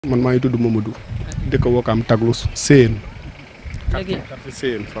man maa ngi tudd Mamadou dëkk Wokam Taglus Seen. léegi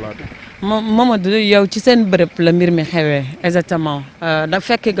Seen falaate. Mamadou yow ci seen bërëb la mbir mi xewee exactement da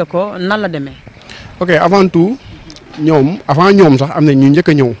fekke nga ko nan la demee. ok avant tout avant ñoom sax am na ñu njëkk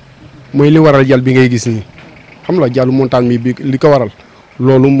a ñëw mooy li waral jal bi ngay gis nii xam la jàllu montagne bi li ko waral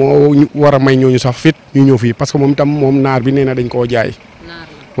loolu moo war a may ñooñu sax fit ñu ñëw fii parce que moom itam moom naar bi nee na dañ koo jaay.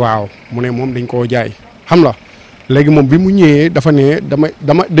 waaw mu ne moom dañ koo jaay xam la. léegi moom bi mu ñëwee dafa ne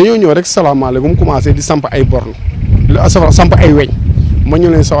dañoo ñëw rek salaamaaleykum commencé di samp ay borne samp ay weñ ma ñu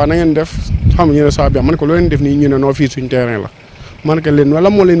leen sawa na ngeen def xam nga ñu ne sawa bi man ko loo leen def nii ñu ne noo fii suñ terrain la man ko leen wala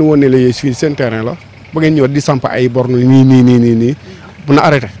moo leen woon ne la yéen fii seen terrain la ba ngeen ñëw di samp ay borne nii bu na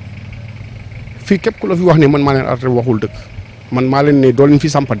arrêté fii képp ku la fi wax ne man maa leen arrêté waxul dëgg man maa leen ne doo leen fi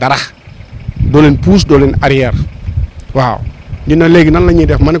samp dara doo leen pousse doo leen arrière waaw ñu ne léegi nan la ñuy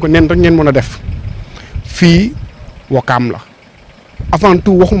def ma ne ko nen rek ngeen mën a def fii Wokam la avant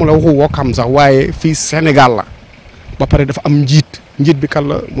tout waxuma la waxu Wokam sax waaye fii Sénégal la ba pare dafa am njiit bi kan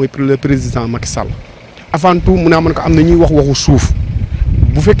la mooy le président Macky Sall avant tout mu ne man ko am na ñuy waxu suuf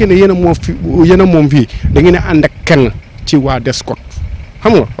bu fekkee ne yéen a moom fii da ngeen a ànd ak kenn ci waa DSCOS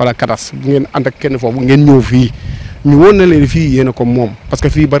xam nga wala kadas bu ngeen ànd ak kenn foofu ngeen ñëw fii ñu woon na leen fii yéen a ko moom parce que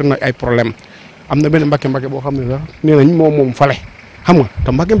fii bari na ay problème am na benn mbake boo xam ne sax nee nañ moom fale xam nga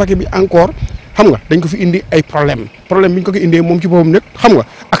te mbake bi encore. xam nga dañ ko fi indi ay problème bi ñu ko indee moom ci boppam nag xam nga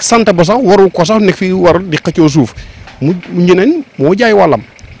ak sant ba sax waru ko sax nekk fii war di xëccoo suuf mu ñeneen moo jaay wàllam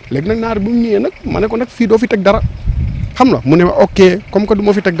léegi nag naar bi mu ñëwee nag ma ne ko nag fii doo fi teg dara xam nga mu ne ma ok comme que du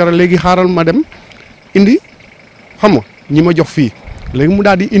ma fi teg dara léegi xaaral ma dem indi xam nga ñi ma jox fii léegi mu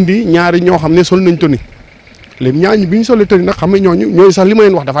daal di indi ñaari ñoo xam ne sol nañ toni léegi ñaar ñi bi ñu solee toni nag xam nga ñooñu sax li ma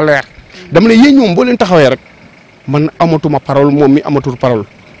leen wax dafa leer dama ne yéen ñoom boo leen taxawee rek man amatuma parole moom mi amatul parole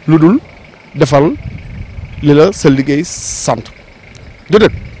lu dul defal li la sa liggéey sant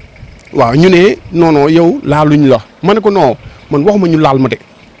dëgg waaw ñu ne non yow laaluñ la ma ne ko non man waxuma ñu laal ma de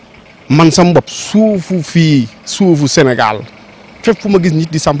man sam bopp suufu Sénégal fépp fu ma gis nit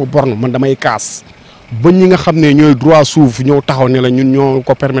di samp borne man damay kaas ba ñi nga xam ne ñooy droit suuf ñëw taxaw ne la ñun ñoo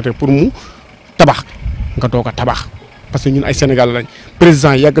ko permettre pour mu tabax nga doog a tabax parce que ñun ay Sénégal lañ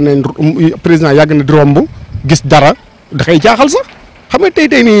président yàgg na di romb gis dara da koy jaaxal sax. xam nga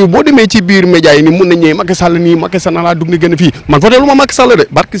tey nii boo demee ci biir média yi nii mun nañ ñëwee Macky Sall nii Macky Sall laa dugg ni gën a fii man voté lu ma Macky Sall de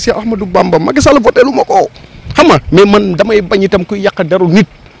barke Cheikh Ahmadou Bamba Macky Sall voté lu ma ko xam nga mais man damay bañ itam kuy yàq deru nit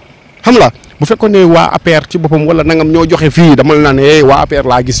xam la bu fekkoon ne waa APR ci boppam wala nangam ñoo joxe fii dama la naan waa APR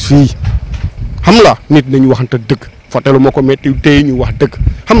laa gis fii xam la nit nañu waxante dëgg voté lu ma ko métti tey ñu wax dëgg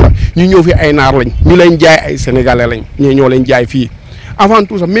xam nga ñu ñëw fi ay naar lañ ñu leen jaay ay sénégalais lañ ñoo leen jaay fii avant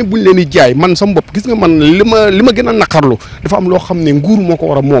tout sax même bu ñu leen di jaay man sama bopp gis nga man li ma gën a naqarlu dafa am loo xam ne nguur moo ko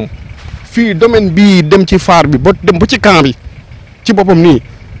war a moom fii domaine bii dem ci Phare bi ba dem ba ci camp bi ci boppam nii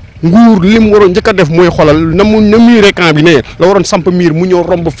nguur li mu waroon njëkk a def mooy xoolal na miiree camp bi ne la waroon samp miir mu ñëw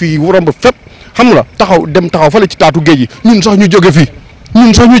romb fii romb fépp xam la taxaw fale ci taatu géej gi ñun sax ñu jóge fi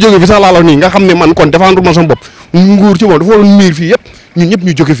sax laa la nii nga xam ne man kon défendre ma sama bopp nguur ci moom dafa waroon miir fii yëpp ñun ñëpp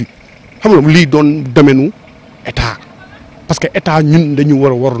ñu jóge fi xam nga lii doon domaine état. parce que état ñun dañu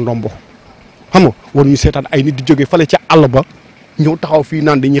war ndombo xam nga war ñu seetaan ay nit di jógee fale ca àll ba ñëw taxaw fii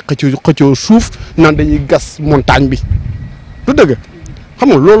naan dañuy xëccoo suuf naan dañuy gas montagne bi du dëgg xam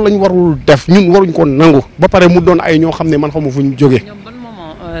nga loolu lañ warul def ñun waruñ ko nangu ba pare mu doon ay ñoo xam ne man xamu fu ñu jógee. ñoom ban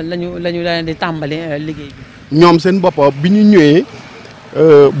moment lañu leen di tàmbali liggéey bi. ñoom seen bopp bi ñu ñëwee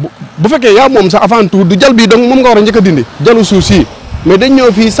bu fekkee yaa moom sax avant tout du jal bii donc moom nga war a njëkk a dindi jalu suuf si mais dañ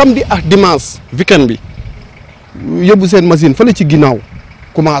ñëw fii samedi ak dimanche weekend bi. yóbbu seen machine fële ci ginnaaw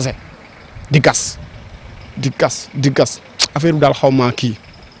commencé di gas affaire bi daal xaw maa kii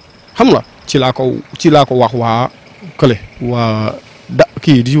xam nga ci laa ko wax waa kële waa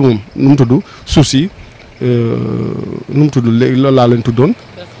kii di moom nu mu tudd suuf si nu mu tudd léegi loolu laa leen tuddoon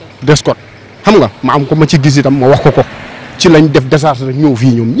DSCOS xam nga ma am ko ma ci gis itam ma wax ko ci lañ def décharge rek ñëw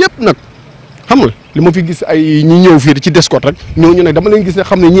fii ñoom ñëpp nag xam nga li ma fi gis ay ñi ñëw fii ci DSCOS rek ñooñu nag dama leen gis ne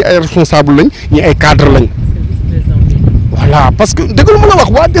xam ne ñii ay responsable lañ ñii ay cadre lañ. voilà parce que dëgg ma la wax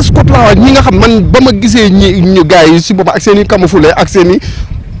waa DSCOS laa wax ñi nga xam man ba ma gisee ñu gars yi si boppam ak seen i camouflé ak seen i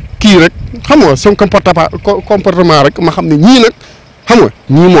kii rek xam nga seen comportement rek ma xam ne ñii nag xam nga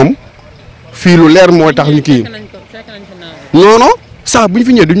ñii moom fii lu leer mooy tax ñu kii non saa bu ñu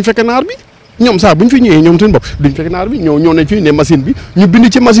fi ñëwee duñu fekk naar bi ñoom saa bu ñu fi ñëwee ñoom seen bopp duñu fekk naar bi ñëw nañ fi ne machine bi ñu bind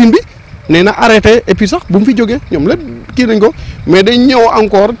ci machine bi nee na arrêté et puis sax bu mu fi jógee ñoom la kii nañ ko mais dañ ñëw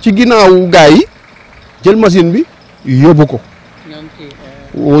encore ci ginnaawu gars yi jël machine bi yóbbu ko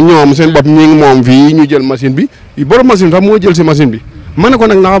ñoom seen bopp ñi ngi moom fii ñu jël machine bi borom machine sax moo jël si machine bi ma ne ko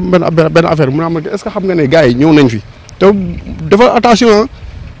nag naa benn affaire mu ne est-ce que xam nga ne gars yi ñëw nañ fi te dafa attention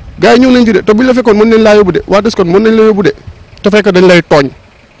gars yi ñëw nañ fi de te buñ la fekkoon mën nañ laa yóbbu de waa DSCOS mën nañ la yóbbu de te fekk dañ lay tooñ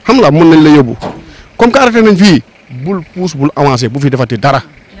xam nga mën nañ la yóbbu comme que arrêté nañ fii bul puus bul avancé bu fi defati dara.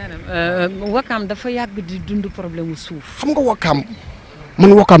 Wakaam dafa yàgg di dund problème mu suuf. xam nga Wakaam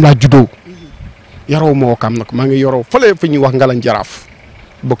man Wakaam laa juddoo yaroo ma Wakaam nag maa ngi yoroo fële fi ñuy wax Ngalañ Jaraaf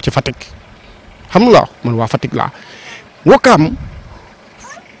bokk ci Fatick xam nga man waa Fatick laa Wakaam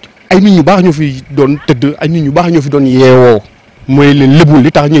ay nit ñu baax ñoo fi doon tëdd ay nit ñu baax ñoo fi doon yeewoo mooy leen lébu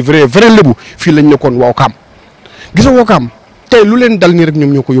li tax ñuy vrai lébu fii lañ nekkoon Wakaam gis nga Wakaam tey lu leen dal nii rek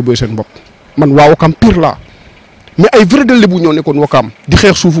ñoom ñoo ko yóbbee seen bopp man waa Wakaam pire laa mais ay vrai de lébu ñoo nekkoon Wakaam di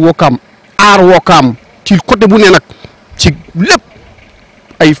xeex suufu Wakaam aar Wakaam ci côté bu ne nag ci lépp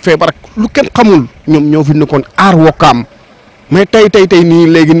ay feebar ak lu kenn xamul ñoom ñoo fi nekkoon aar Wakaam mais tey nii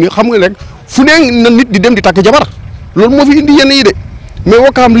léegi nii xam nga rek fu ne na nit di dem di takk jabar loolu moo fi indi yenn yi de mais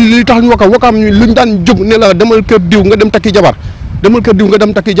Wakaam li tax ñu Wakaam ñu luñ daan jóg ne la demal kër diw nga dem takki jabar demal kër diw nga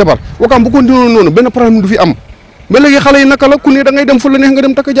dem takki jabar Wakaam bu ko continué noonu benn problème du fi am mais léegi xale yi naka la ku ne da ngay dem fu la neex nga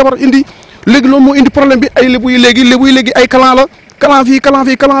dem takk jabar indi léegi loolu moo indi problème bi ay lébu yi léegi ay clan la clan fii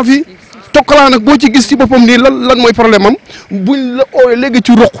tokkalaa nag boo ci gis ci boppam nii lan mooy problème am buñ la ooyee léegi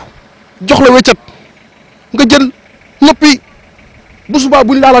ci ruq jox la weccat nga jël noppi bu subaa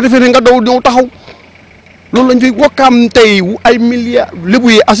buñ laa la defee ne nga daw ñëw taxaw loolu lañ fi Wakaam tey ay milliards lébu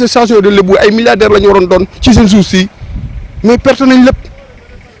yi association de lébu ay milliardaires la ñu waroon doon ci seen suuf si mais perte nañ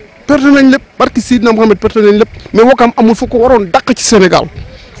lépp barki Sidna Mohamed perte nañ lépp mais Wakaam amul fu ko waroon dàq ci Sénégal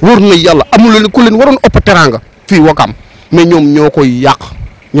wóor na yàlla amul ku leen waroon ëpp teraanga fii Wakaam mais ñoom ñoo koy yàq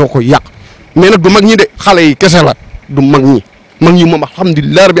mais nag du mag ñi de xale yi kese la du mag ñi moom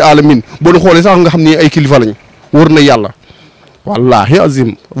alhamdulilah rabbi alamin boo xoolee sax nga xam ni ay kilifa lañ wóor na yàlla wallahi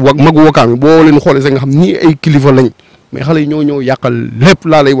azim magu Wakaam yi boo leen xoolee sax nga xam ni ay kilifa lañ mais xale yi ñoo yàqal lépp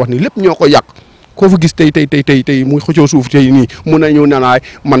laa lay wax ni lépp ñoo ko yàq koo fa gis tey muy xëccoo suuf tey nii mun na ñëw nanaay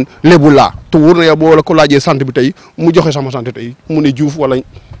man lébu laa te wóor na yow boo la ko laajee sant bi tey mu joxe sama sant tey mu ne Diouf wala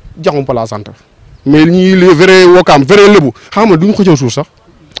jaxum pa laa sant mais ñii les vrai Wakaam vrai lébu xam nga duñ xëccoo suuf sax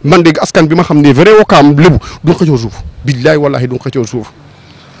man dégg askan bi ma xam ne vrai Wakaam lébu duñ xëccoo suuf billaay wallahi duñ xëccoo suuf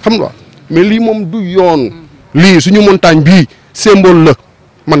xam nga mais lii moom du yoon lii suñu montagne bii symbole la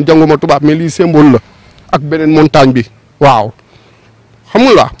man jànguma tubaab mais lii symbole la ak beneen montagne bi waaw xam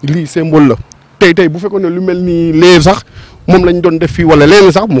nga lii symbole la tey bu fekkoon ne lu mel ni lee sax moom lañ doon def fii wala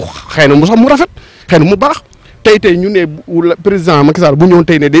leen sax mu xëy na mu sax mu rafet xëy na mu baax tey ñu ne président Macky Sall bu ñëwoon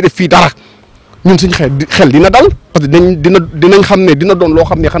tey ne day def fii dara ñun suñu xel dina dal parce que dinañ xam ne dina doon loo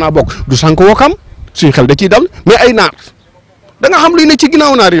xam ne xanaa bokk du sànq Wakaam suñu xel da ciy dal mais ay naar da nga xam luy ne ci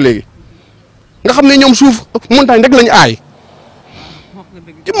ginnaaw naar yi léegi nga xam ne ñoom suuf montagne rek lañ aay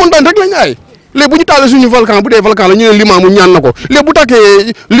ci montagne rek lañ aay léegi bu ñu taalee suñu volcan bu dee volcan la ñu ne limaamu ñaan na ko léegi bu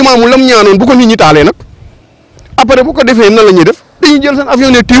tàkkee limaamu lam ñaanoon bu ko nit ñi taalee nag après bu ko defee nan la ñuy def dañuy jël seen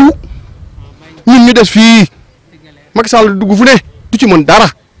avion ne tiiw ñun ñu des fii Macky Sall dugg fu ne du ci mën dara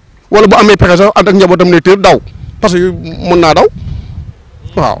wala bu amee pexe sax ànd ak njabootam ne teel daw parce que mën naa daw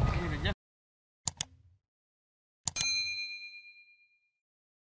waaw.